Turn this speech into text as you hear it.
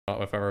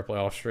If I ever play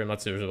off stream,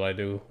 that's usually what I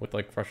do with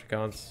like fresh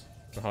accounts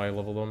and how I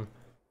level them.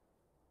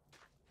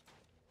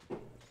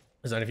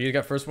 Is that if you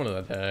get first one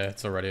of the day,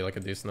 it's already like a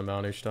decent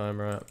amount each time,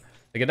 right?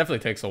 Like it definitely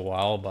takes a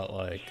while, but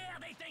like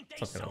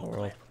it's not the end of the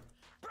world.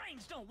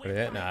 But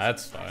yeah, nah,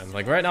 that's fine.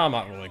 Like right now, I'm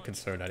not really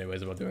concerned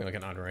anyways about doing like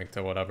an unranked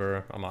or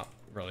whatever. I'm not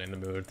really in the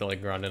mood to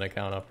like grind an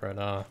account up right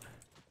now.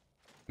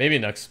 Maybe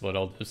next split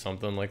I'll do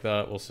something like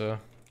that. We'll see. We'll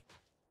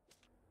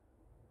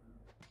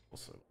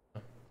see.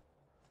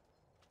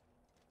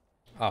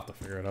 I'll have to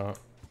figure it out.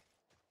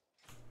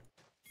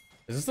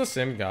 Is this the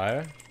same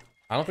guy?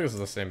 I don't think this is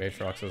the same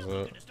Aatrox, is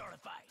it?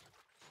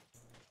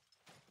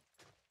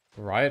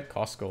 Riot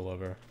Costco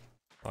lover.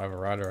 I have a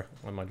rider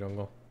on my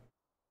jungle.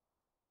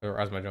 Or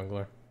as my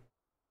jungler.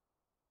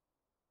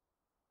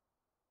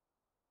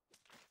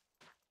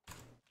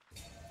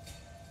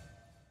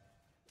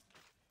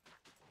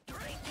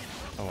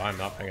 Oh, I'm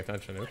not paying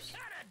attention. Oops.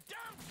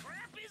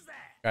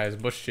 Guys,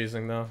 bush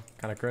cheesing though.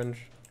 Kind of cringe.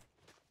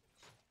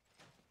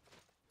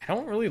 I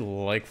don't really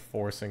like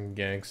forcing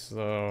ganks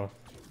though.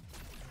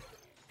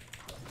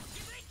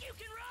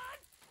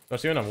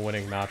 Especially when I'm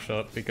winning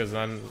matchup, because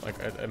then like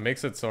it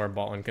makes it so our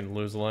bot lane can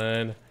lose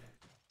lane.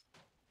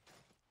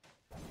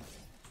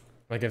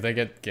 Like if they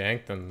get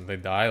ganked and they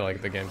die,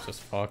 like the game's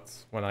just fucked.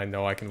 When I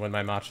know I can win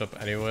my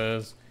matchup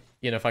anyways,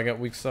 even if I get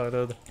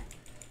weak-sided.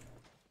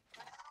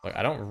 Like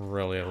I don't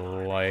really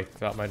like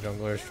that my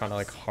jungler is trying to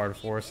like hard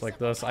force like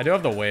this. I do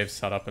have the wave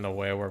set up in a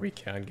way where we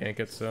can gank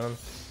it soon.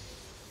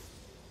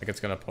 Like it's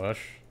gonna push.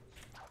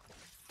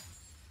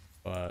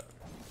 But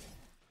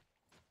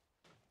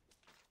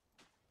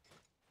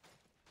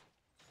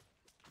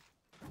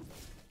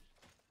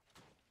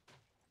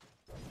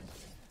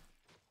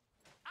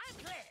I'm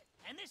Kled,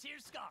 and this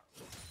here's Scar.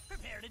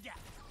 Prepare to die.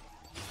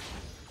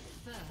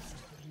 First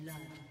blood.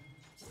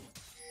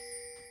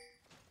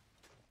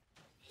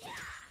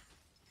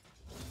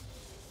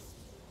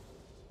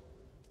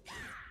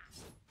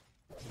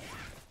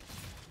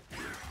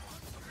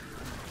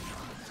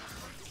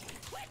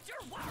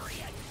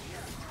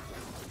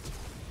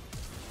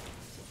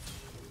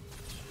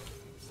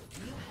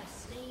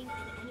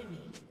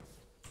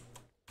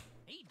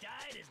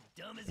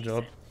 good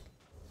job.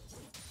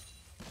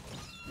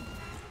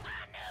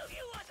 I knew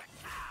you was a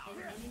cow.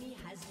 An enemy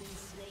has been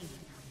slain.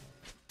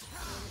 An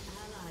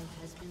ally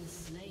has been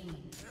slain.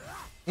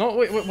 No,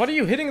 wait, what are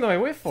you hitting my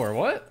wave for?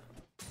 What?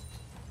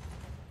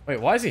 Wait,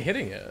 why is he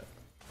hitting it?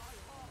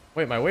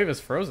 Wait, my wave is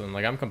frozen.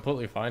 Like, I'm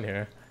completely fine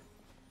here.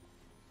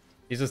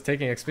 He's just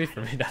taking XP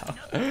from me now.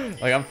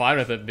 Like, I'm fine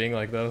with it being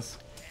like this.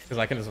 Because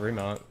I can just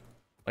remount.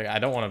 Like, I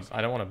don't want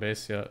to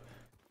base yet.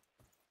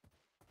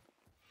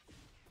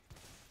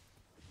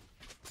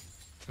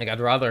 Like,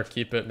 I'd rather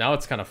keep it. Now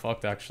it's kind of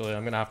fucked, actually.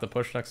 I'm going to have to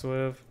push next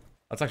wave.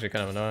 That's actually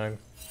kind of annoying.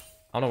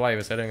 I don't know why he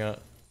was hitting it.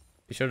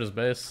 He should have just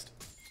based.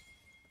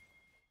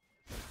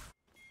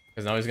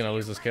 Because now he's going to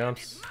lose his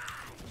camps.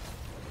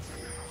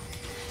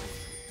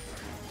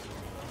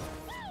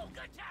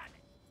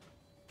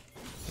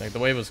 Like, the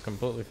wave was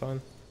completely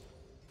fine.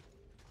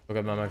 Look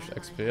at my max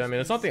XP. I mean,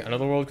 it's not the end of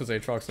the world because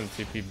Aatrox and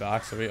TP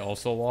back, so we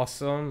also lost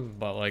some.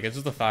 But, like, it's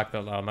just the fact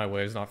that my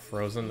wave's not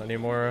frozen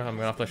anymore. I'm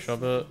going to have to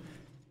shove it.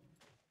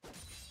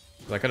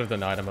 I could have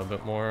denied him a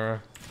bit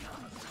more.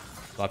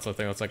 That's the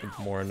thing that's like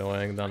more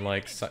annoying than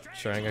like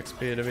sharing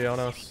XP, to be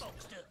honest.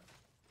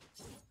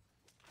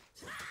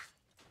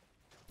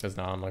 Because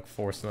now I'm like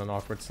forced in an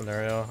awkward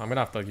scenario. I'm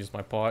gonna have to use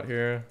my pot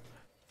here.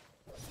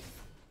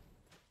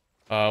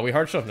 We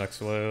hard shove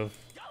next wave.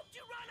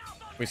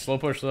 We slow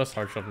push this,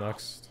 hard shove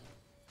next.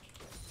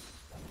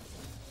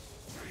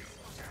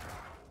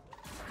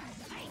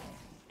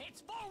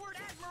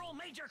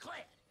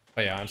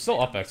 But yeah, I'm still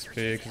up XP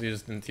because he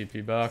just didn't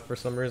TP back for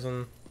some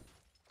reason.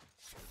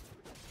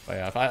 But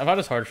yeah, if I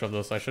just hard shove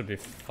this, I should be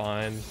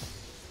fine.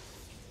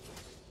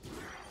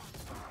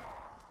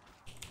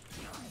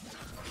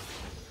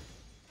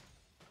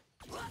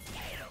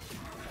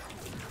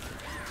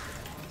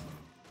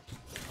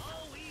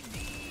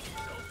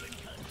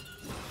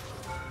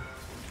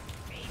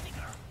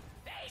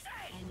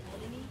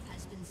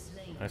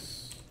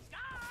 Nice.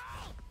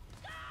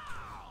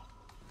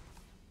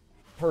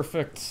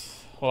 Perfect.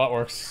 Well, that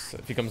works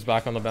if he comes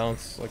back on the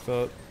bounce like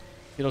that.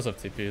 He does have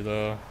TP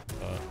though.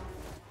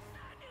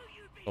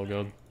 Still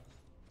good.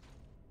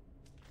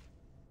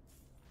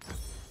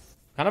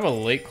 Kind of a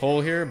late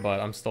call here, but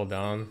I'm still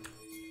down.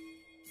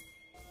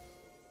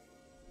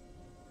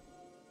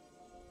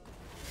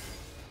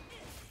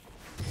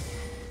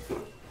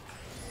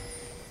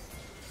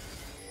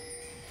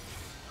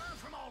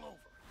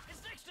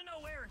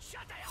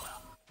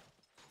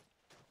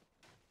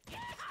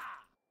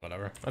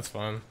 Whatever, that's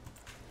fine.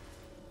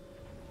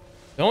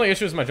 The only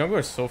issue is my jungler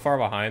is so far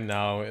behind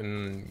now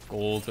in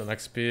gold and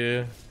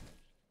XP.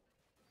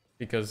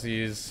 Because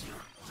he's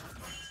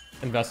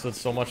invested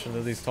so much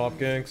into these top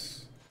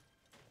ganks.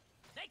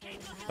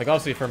 Like,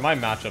 obviously, for my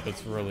matchup,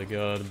 it's really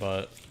good,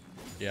 but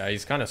yeah,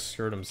 he's kind of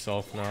screwed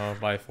himself now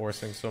by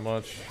forcing so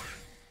much.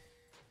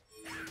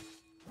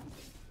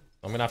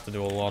 I'm gonna have to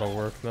do a lot of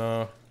work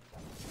now.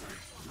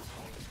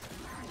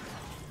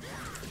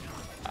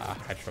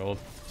 I trolled.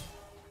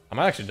 I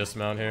might actually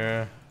dismount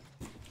here.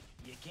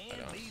 You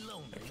can't be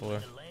lonely Hopefully.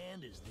 when the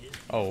land is this.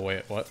 Oh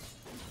wait, what?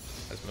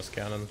 I just missed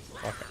cannon.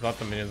 Fuck, I thought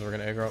the minions were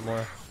gonna aggro up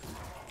more.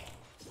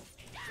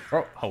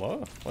 Bro,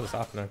 hello? What is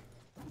happening?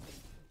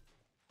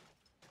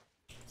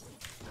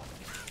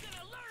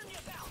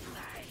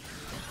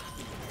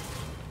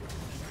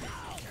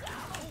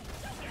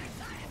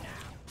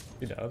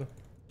 He dead?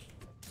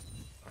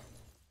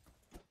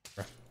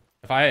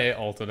 If I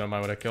ulted him, I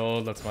would have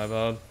killed. That's my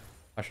bad.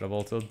 I should have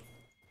ulted.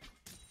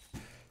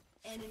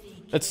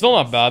 It's still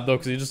not bad though,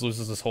 because he just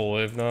loses this whole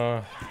wave now.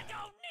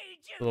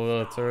 A little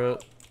bit of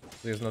turret.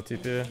 He has no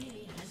TP.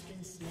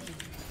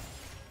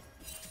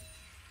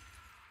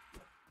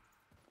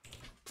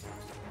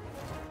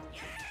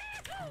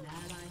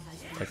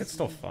 Like, it's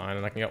still fine,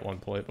 and I can get one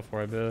plate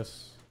before I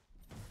boost.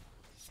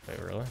 Wait,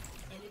 really?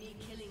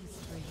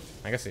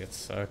 I guess he hits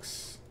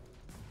 6.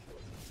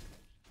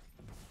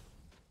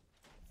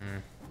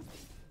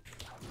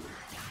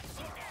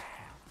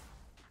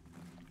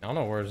 I don't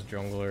know where his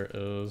jungler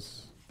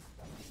is.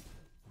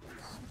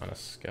 It's kind of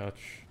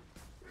sketch.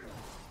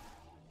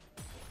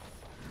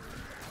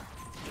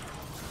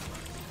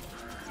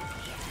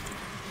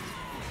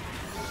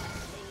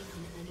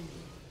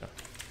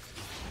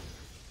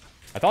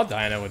 I thought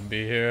Diana would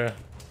be here.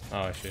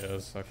 Oh, she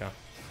is. Okay.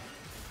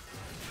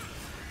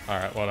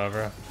 Alright,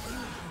 whatever.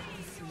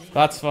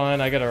 That's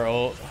fine. I get her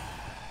ult.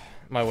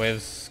 My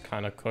wave's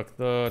kind of cooked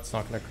though. It's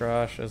not gonna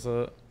crash, is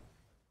it?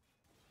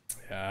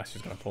 Yeah,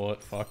 she's gonna pull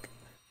it. Fuck.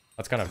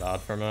 That's kind of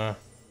bad for me.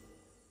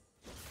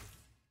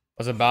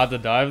 Was it bad to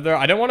dive there?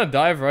 I didn't want to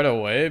dive right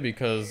away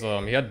because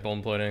he had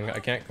bone plating. I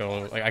can't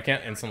go, like, I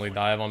can't instantly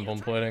dive on bone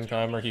plating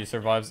timer. He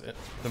survives it,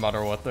 no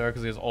matter what there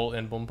because he has ult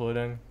and bone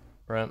plating.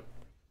 Right?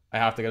 I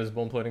have to get his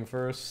bone plating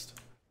first.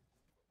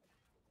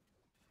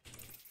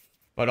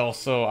 But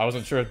also, I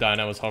wasn't sure if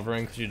Diana was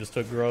hovering because she just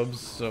took grubs.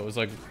 So it was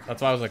like,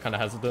 that's why I was like kind of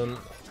hesitant.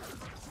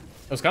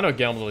 It was kind of a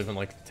gamble to even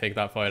like take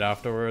that fight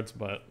afterwards,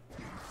 but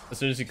as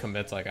soon as he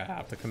commits, like I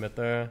have to commit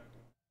there.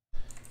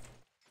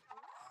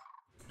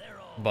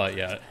 But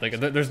yeah, like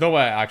there's no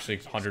way I actually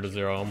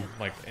 100-0 him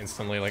like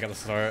instantly like at the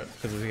start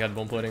because he had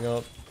bone plating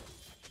up.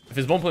 If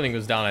his bone plating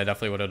goes down, I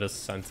definitely would have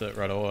just sent it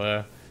right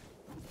away.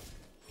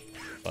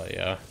 But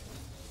yeah,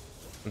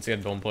 once he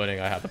had bone plating,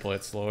 I had to play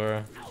it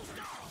slower.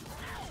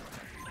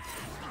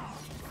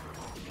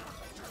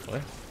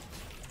 What?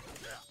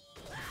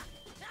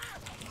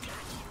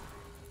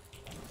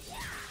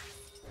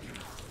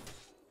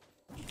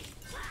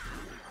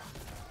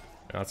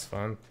 That's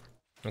fine.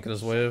 Look at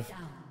his wave.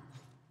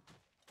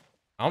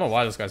 I don't know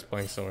why this guy's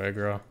playing so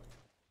aggro.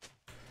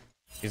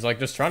 He's like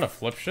just trying to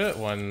flip shit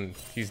when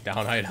he's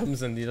down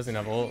items and he doesn't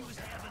have ult.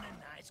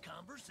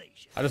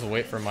 I just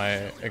wait for my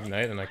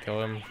ignite and I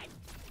kill him.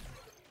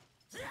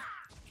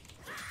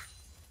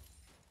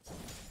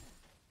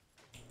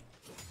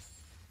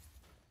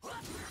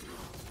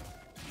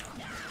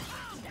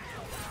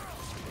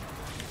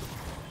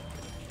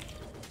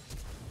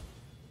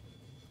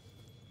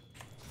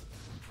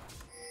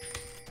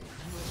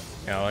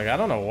 Yeah, like, I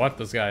don't know what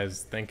this guy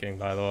is thinking,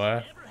 by the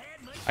way.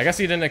 I guess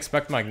he didn't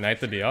expect my ignite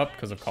to be up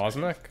because of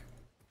Cosmic.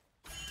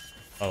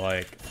 But,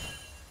 like...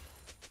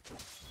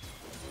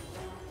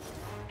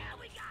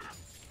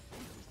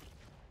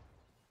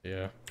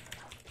 yeah.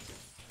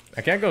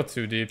 I can't go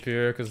too deep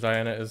here because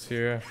Diana is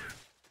here.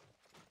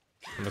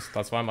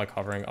 That's why I'm, like,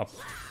 hovering up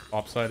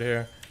upside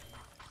here.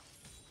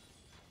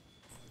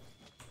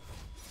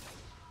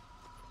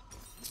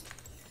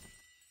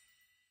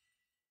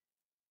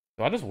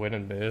 Do I just win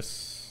in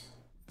base?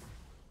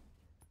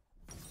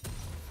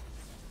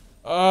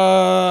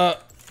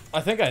 I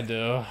think I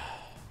do.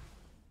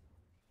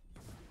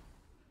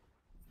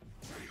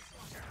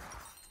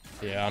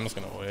 Yeah, I'm just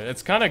gonna wait.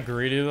 It's kind of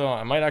greedy though.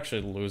 I might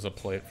actually lose a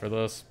plate for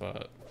this,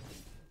 but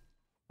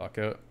fuck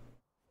it.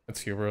 It's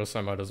hubris.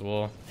 I might as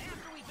well.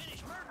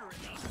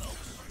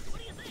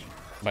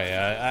 But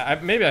yeah,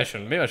 maybe I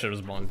shouldn't. Maybe I should have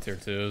just bought tier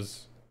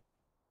 2s.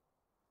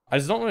 I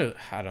just don't really.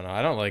 I don't know.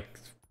 I don't like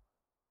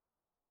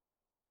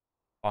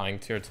buying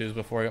tier 2s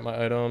before I get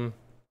my item.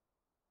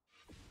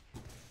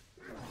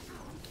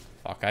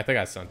 Fuck, I think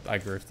I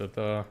griefed it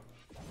though.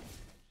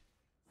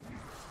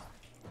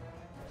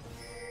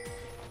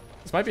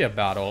 This might be a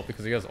bad ult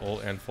because he has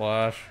ult and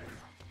flash.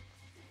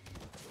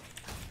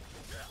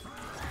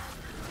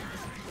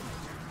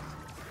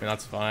 And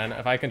that's fine.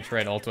 If I can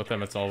trade ult with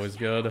him, it's always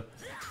good.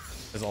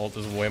 His ult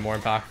is way more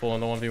impactful in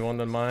the 1v1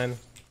 than mine.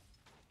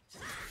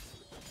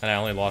 And I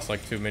only lost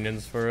like 2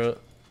 minions for it.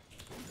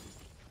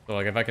 So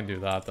like if I can do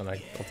that, then I'll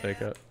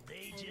take it.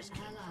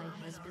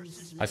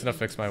 I just need to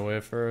fix my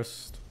wave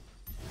first.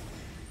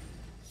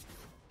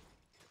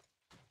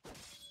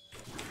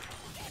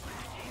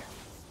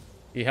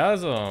 He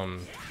has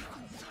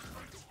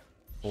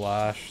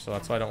flash, so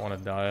that's why I don't want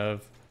to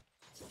dive.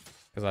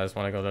 Because I just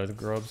want to go to the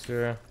grubs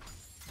here.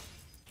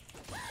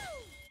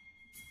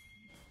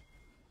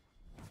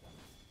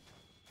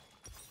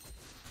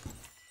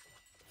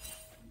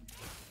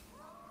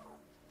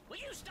 Will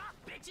you stop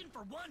bitching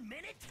for 1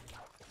 minute?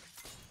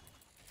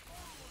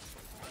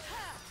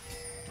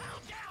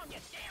 Calm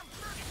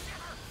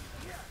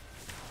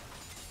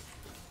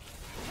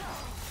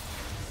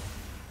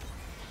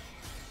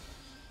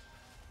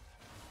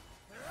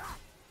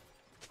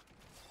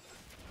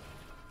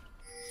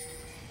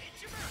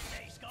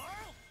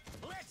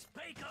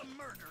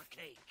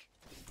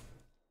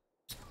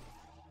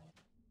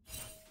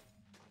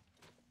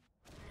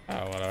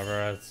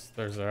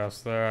there's their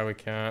house there. We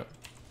can't.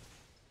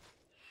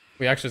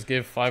 We actually just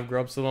gave 5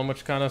 grubs to them,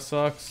 which kind of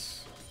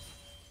sucks.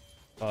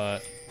 But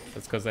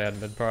it's because they had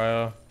mid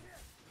prio.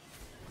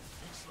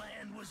 This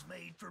land was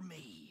made for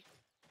me,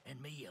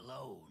 and me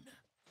alone.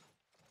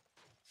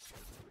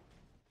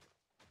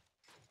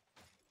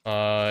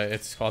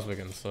 It's Cosmic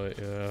Insight,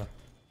 yeah.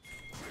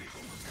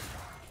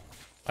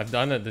 I've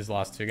done it these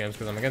last 2 games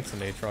because I'm against an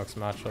Aatrox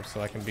matchup,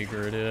 so I can be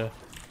greedy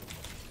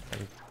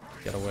and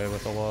get away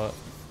with a lot.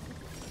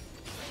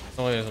 That's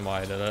the only reason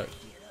why I did it,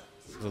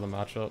 because of the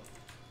matchup.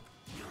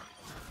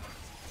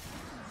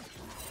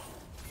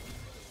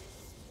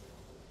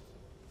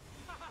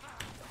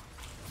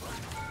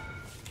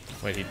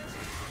 Wait, he...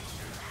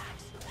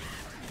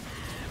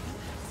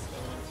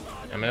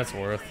 I mean, it's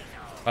worth.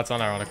 That's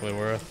unironically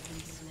worth.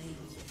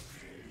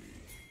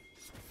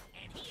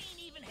 And he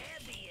ain't even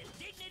had the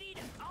indignity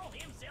to call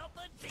himself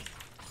a thief.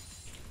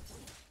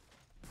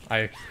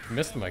 I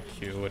missed my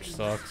Q, which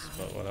sucks,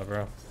 but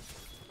whatever.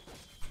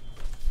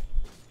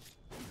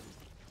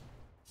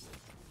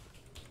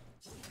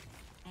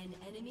 An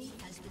enemy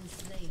has been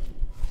slain.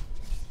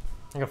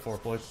 I got 4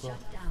 plates though.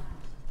 Shut down.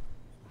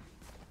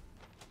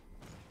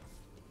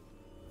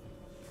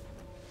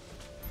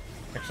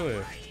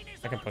 Actually,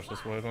 I can push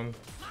this wave one.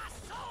 My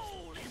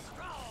soul is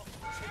strong.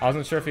 I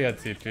wasn't sure if he had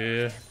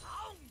TP.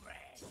 Hungry.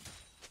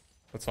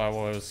 That's why I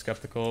was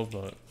skeptical,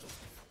 but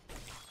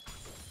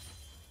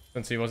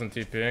since he wasn't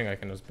TPing, I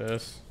can just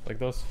base like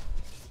this.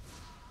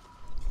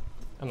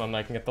 And then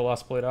I can get the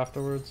last plate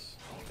afterwards.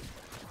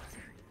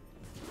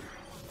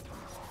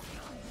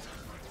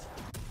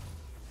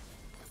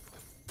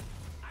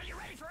 Are you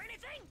ready for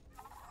anything?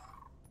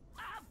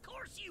 Of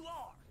course you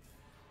are.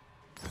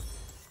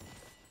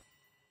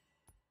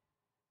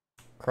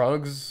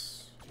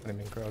 Krugs? What do you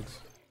mean Krugs?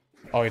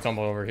 Oh, he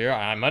tumbled over here.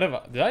 I might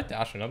have... Did I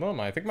dash another one?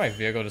 I think my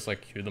vehicle just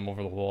like queued them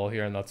over the wall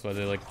here, and that's why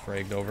they like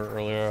dragged over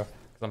earlier.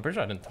 Because I'm pretty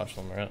sure I didn't touch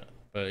them, right?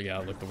 But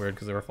yeah, it looked weird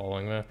because they were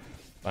following me.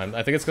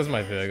 I think it's because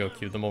my vehicle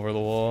queued them over the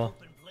wall,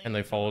 and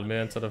they followed me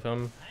instead of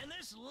him. And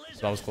this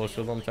lizard So I was closer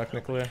to them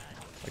technically.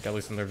 Like at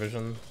least in their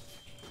vision.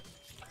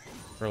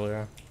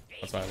 Earlier.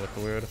 That's why it looked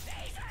weird.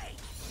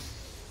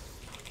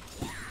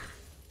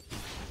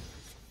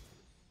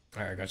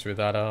 Alright, I got you with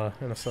that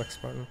in a sec,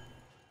 Spartan.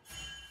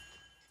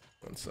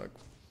 1 sec.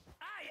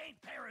 I ain't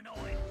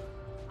paranoid.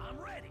 I'm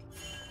ready.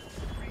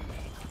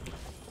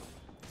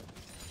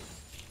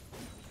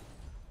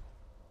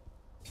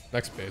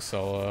 Next base,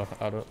 I'll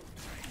out it.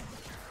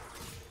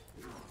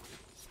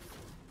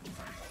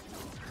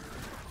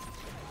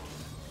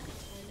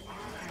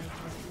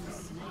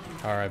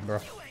 Alright, bro.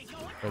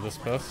 For this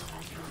best.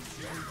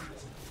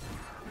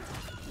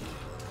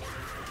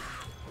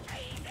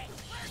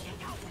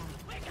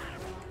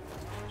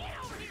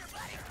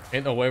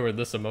 Ain't no way we're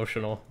this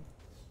emotional.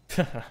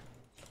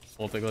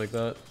 Ulting like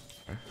that.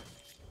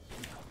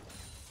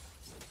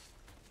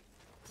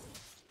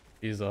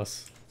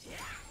 Jesus.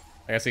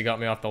 I guess he got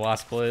me off the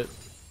last plate.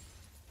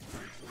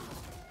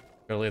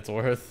 Really, it's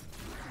worth.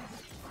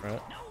 Right.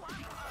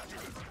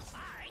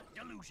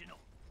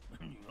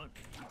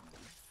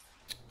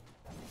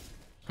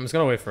 I'm just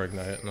gonna wait for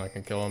Ignite and I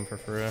can kill him for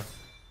free.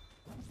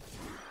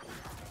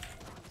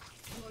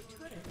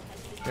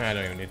 Yeah, I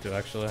don't even need to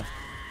actually.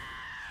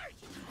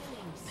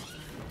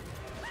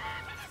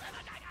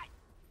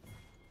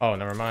 Oh,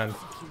 never mind.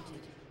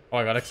 Oh,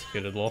 I got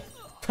executed, lol.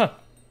 Okay,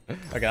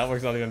 that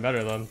works out even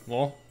better then,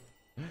 lol.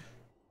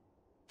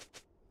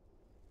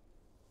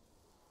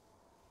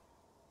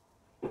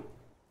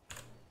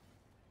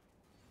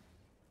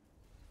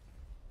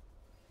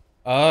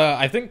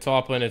 I think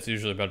top lane it's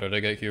usually better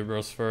to get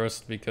Hubris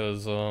first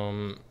because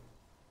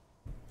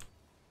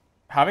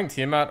having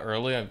Tiamat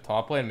early in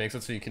top lane makes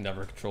it so you can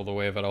never control the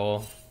wave at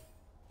all.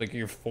 Like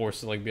you're forced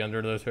to like be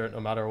under the turret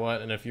no matter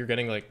what, and if you're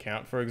getting like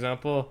camp for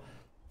example,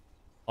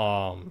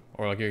 or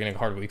like you're getting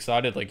hard weak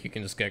sided, like you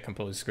can just get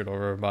completely screwed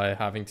over by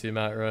having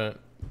Tiamat, right?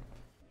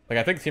 Like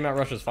I think Tiamat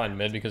rush is fine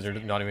mid because you're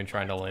not even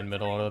trying to lane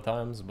mid a lot of the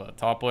times, but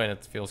top lane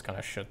it feels kind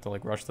of shit to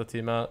like rush the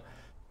Tiamat.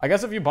 I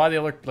guess if you buy the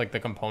other, like the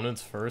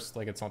components first,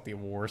 like it's not the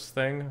worst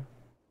thing.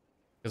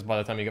 Because by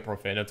the time you get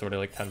Profane, it's already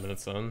like 10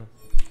 minutes in.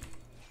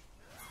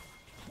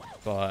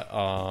 But,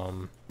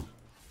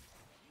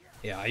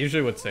 yeah, I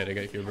usually would say to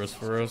get Hubris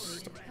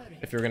first.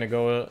 If you're gonna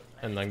go it,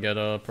 and then get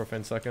a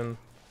Profane second.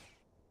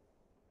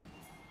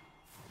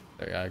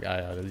 There, I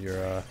added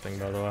your thing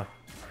by the way.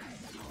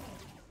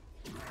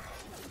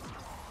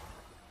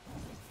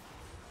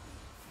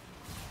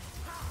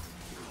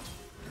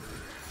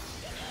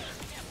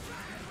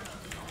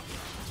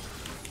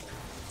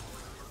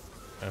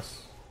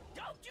 Yes.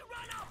 Don't you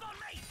run off on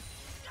me!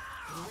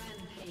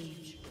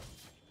 Rampage.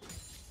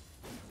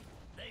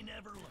 They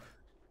never learn.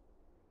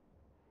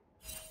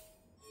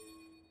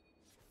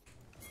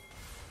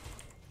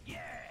 Yeah,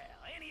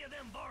 any of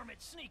them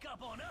varmints sneak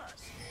up on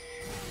us.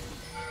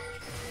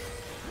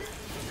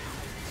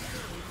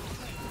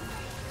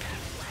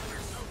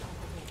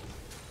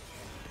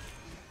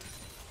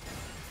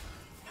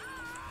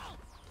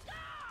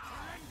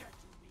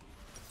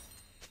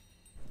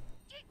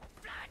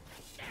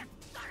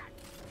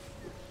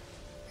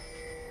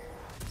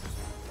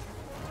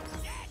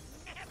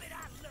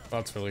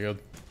 That's really good.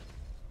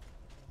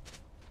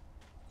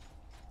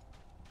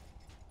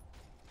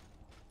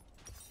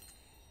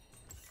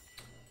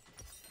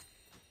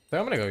 I think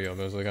I'm gonna go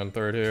Yomo's like on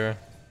third here.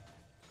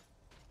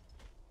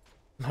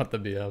 Not the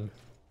BM.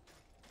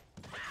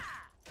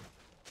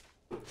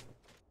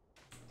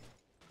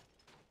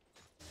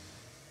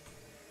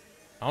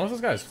 I don't know if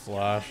this guy's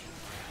flash.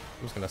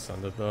 I'm just gonna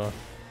send it though.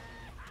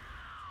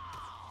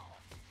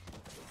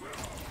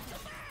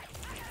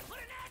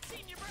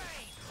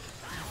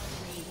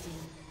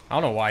 I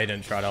don't know why he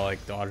didn't try to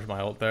like dodge my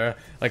ult there.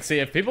 Like, see,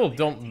 if people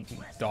don't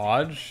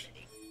dodge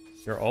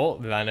your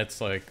ult, then it's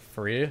like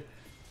free.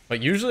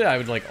 But usually I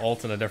would like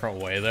ult in a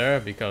different way there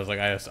because like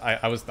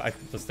I was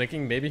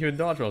thinking maybe he would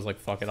dodge, but I was like,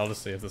 fuck it, I'll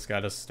just see if this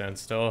guy just stands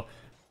still.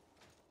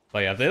 But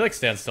yeah, if they like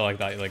stand still like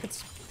that, like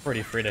it's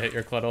pretty free to hit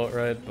your Kled ult,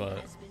 right?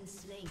 But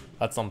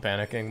that's I'm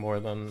panicking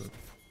more than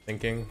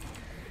thinking.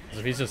 Because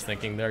if he's just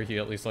thinking there, he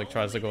at least like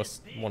tries to go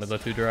one of the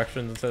two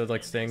directions instead of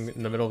like staying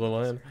in the middle of the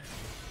lane.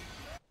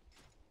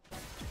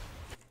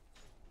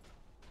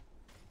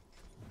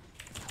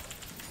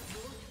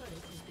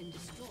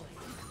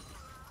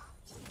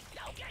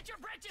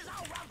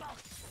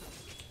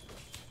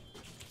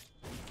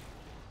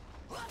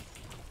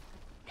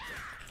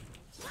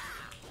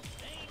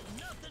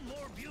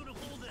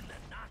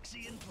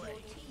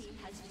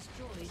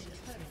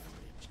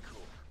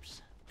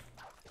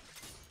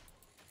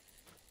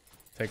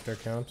 Take their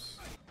camps.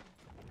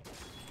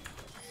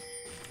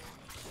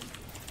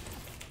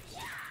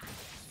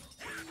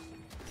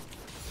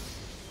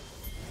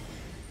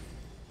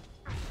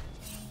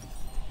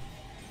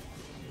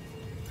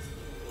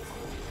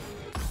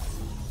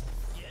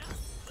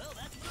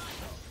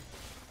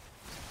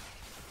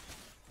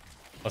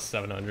 Plus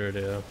 700,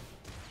 yeah.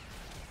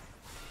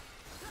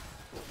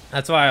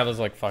 That's why I was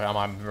like, fuck,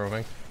 I'm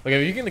improving. Like,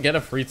 if you can get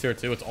a free tier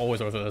 2, it's always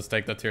worth it to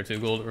take the tier 2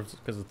 gold,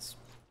 because it's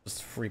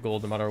just free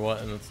gold no matter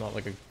what, and it's not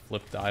like a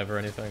flip dive or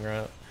anything,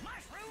 right?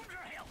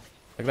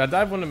 Like, that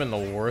dive wouldn't have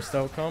been the worst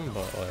outcome,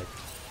 but like,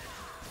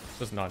 it's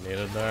just not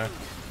needed there.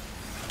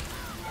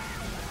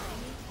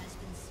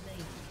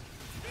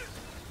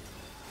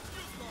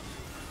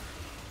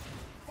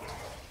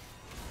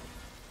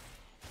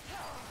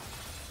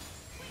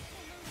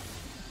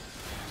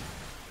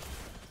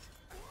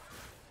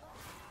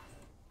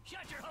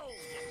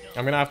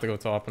 I'm gonna have to go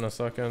top in a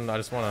second. I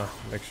just want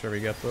to make sure we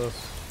get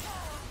this.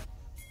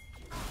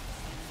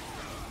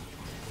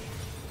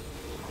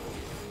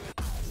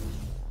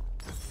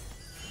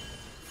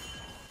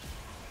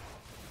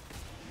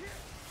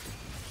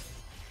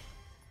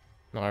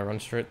 No, I run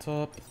straight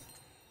top.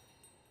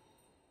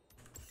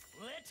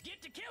 Let's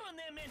get to killing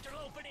them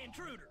interloping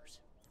intruders.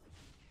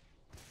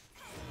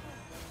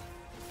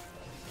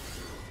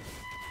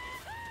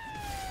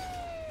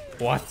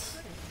 What?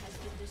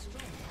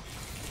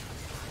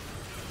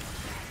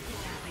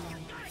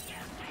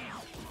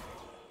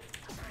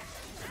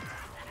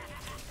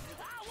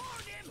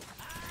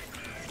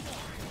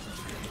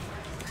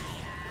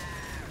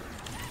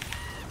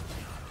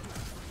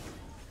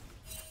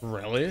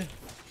 Really?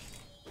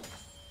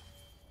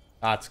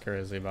 That's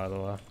crazy, by the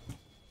way.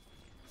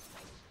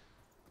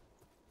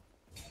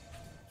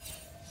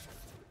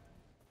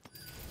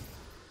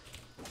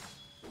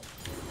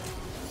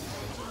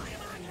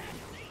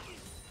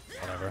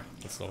 Whatever,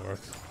 it still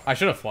works. I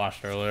should have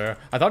flashed earlier.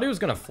 I thought he was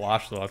gonna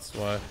flash though, that's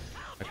why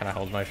I kind of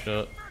held my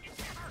shit.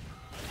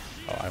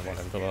 Oh, I went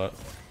into that.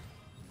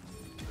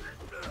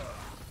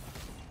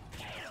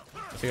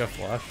 Does he have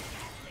flash?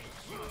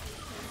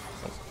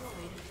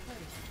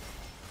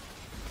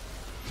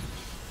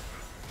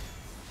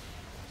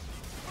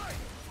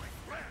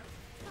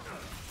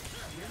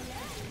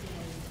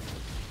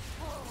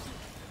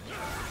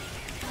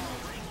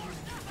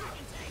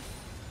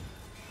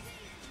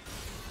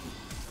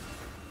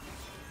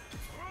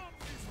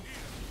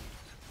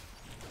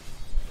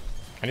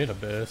 I need a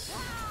base.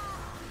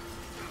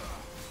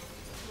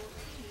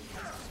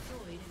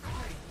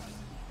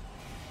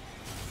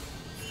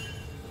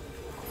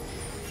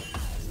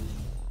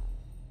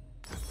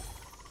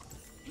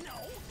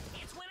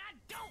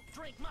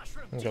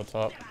 Let's go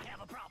top.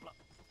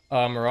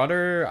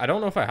 Marauder, I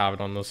don't know if I have it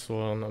on this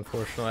one,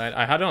 unfortunately.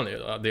 I had it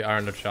on the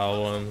Iron to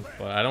Chow one,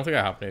 but I don't think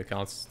I have any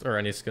accounts or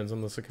any skins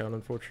on this account,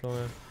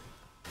 unfortunately.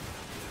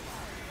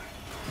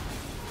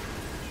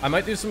 I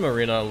might do some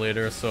arena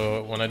later,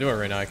 so when I do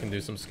arena, I can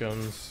do some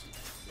skins.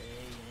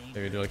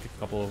 Maybe do like a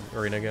couple of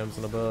arena games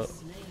in a bit.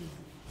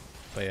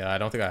 But yeah, I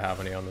don't think I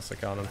have any on this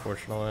account,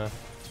 unfortunately.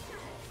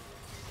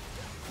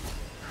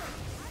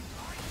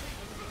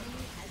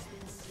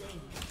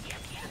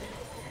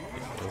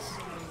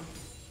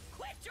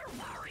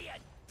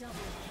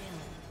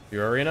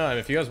 Your arena? And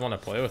if you guys want to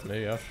play with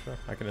me, yeah, sure.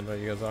 I can invite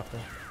you guys after.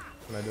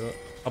 Can I do it?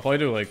 I'll probably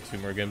do like 2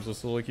 more games with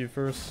Solo Queue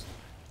first.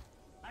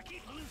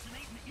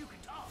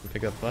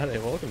 Pick up that. Hey,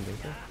 welcome,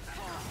 Dinker.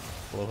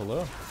 Hello,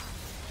 hello.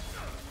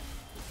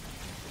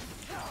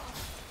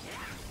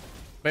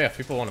 But yeah, if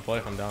people want to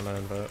play, I'm down to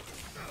invite.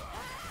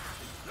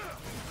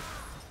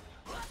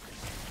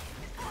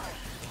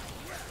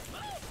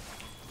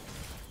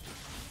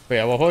 But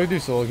yeah, we'll probably do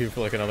solo queue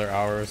for like another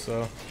hour or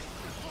so.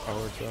 Hour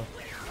or so.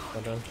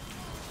 And then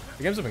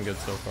the games have been good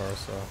so far,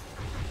 so.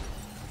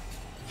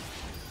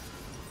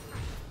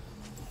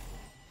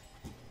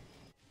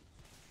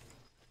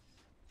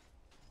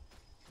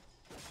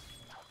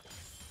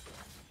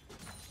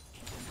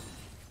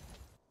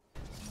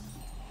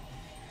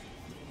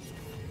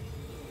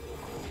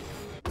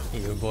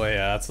 Feedaboi,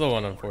 yeah, that's the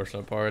one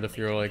unfortunate part. If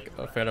you're like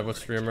a fan of a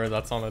streamer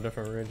that's on a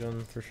different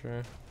region for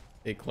sure.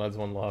 8 Kleds,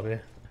 1 lobby.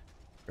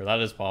 Or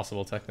that is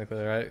possible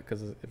technically, right?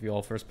 Because if you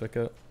all first pick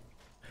it.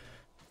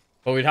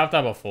 But we'd have to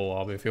have a full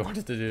lobby if you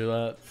wanted to do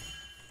that.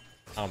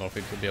 I don't know if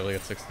we could be able to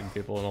get 16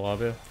 people in a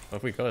lobby. But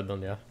if we could,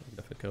 then yeah, we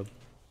definitely could.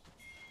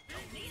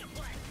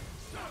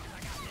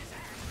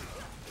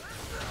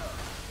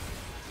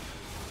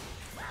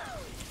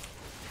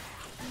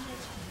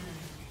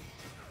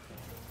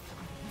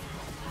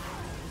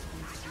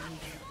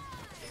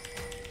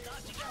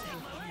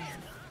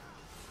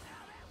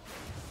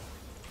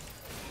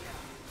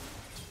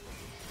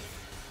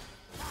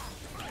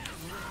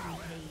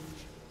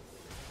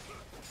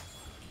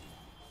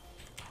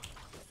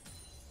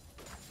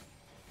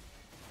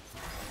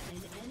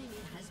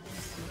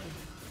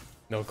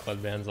 No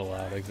Kled bans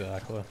allowed,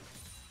 exactly.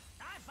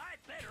 I fight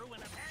better when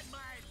I've had my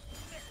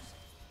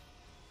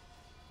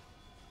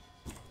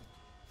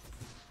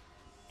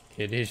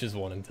medicine. KD's just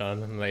 1 in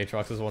 10, and the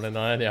Aatrox is 1 in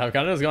 9. Yeah, I've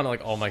kind of just gotten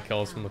like all my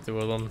kills from the 2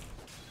 of them.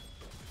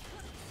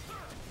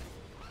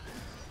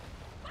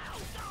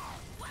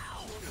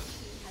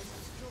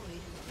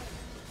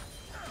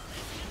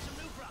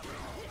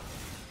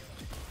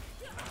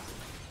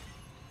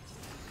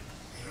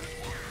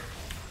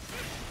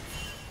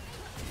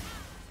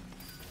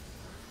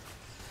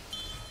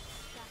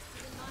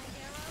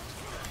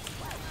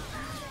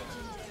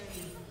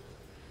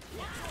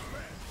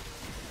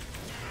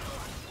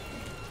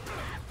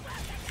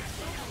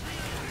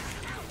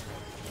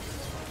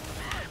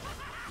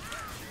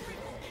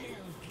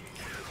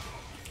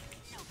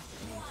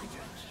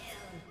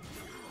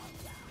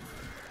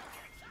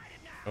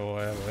 Oh,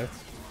 yeah, wait.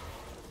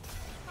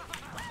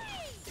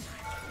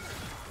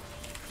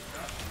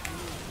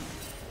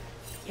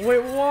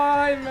 Wait,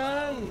 why,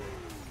 man?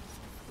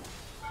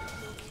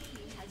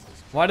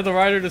 Why did the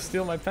rider just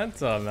steal my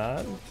penta,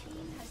 man?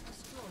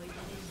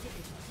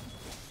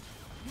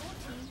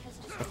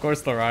 Of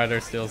course the rider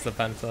steals the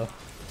penta.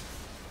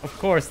 Of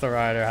course the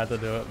rider had to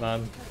do it,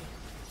 man.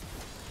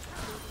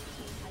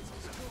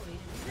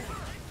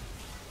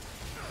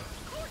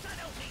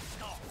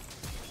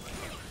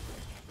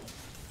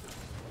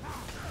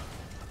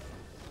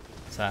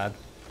 Sad.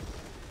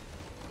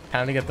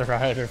 Time to get the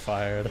rider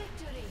fired.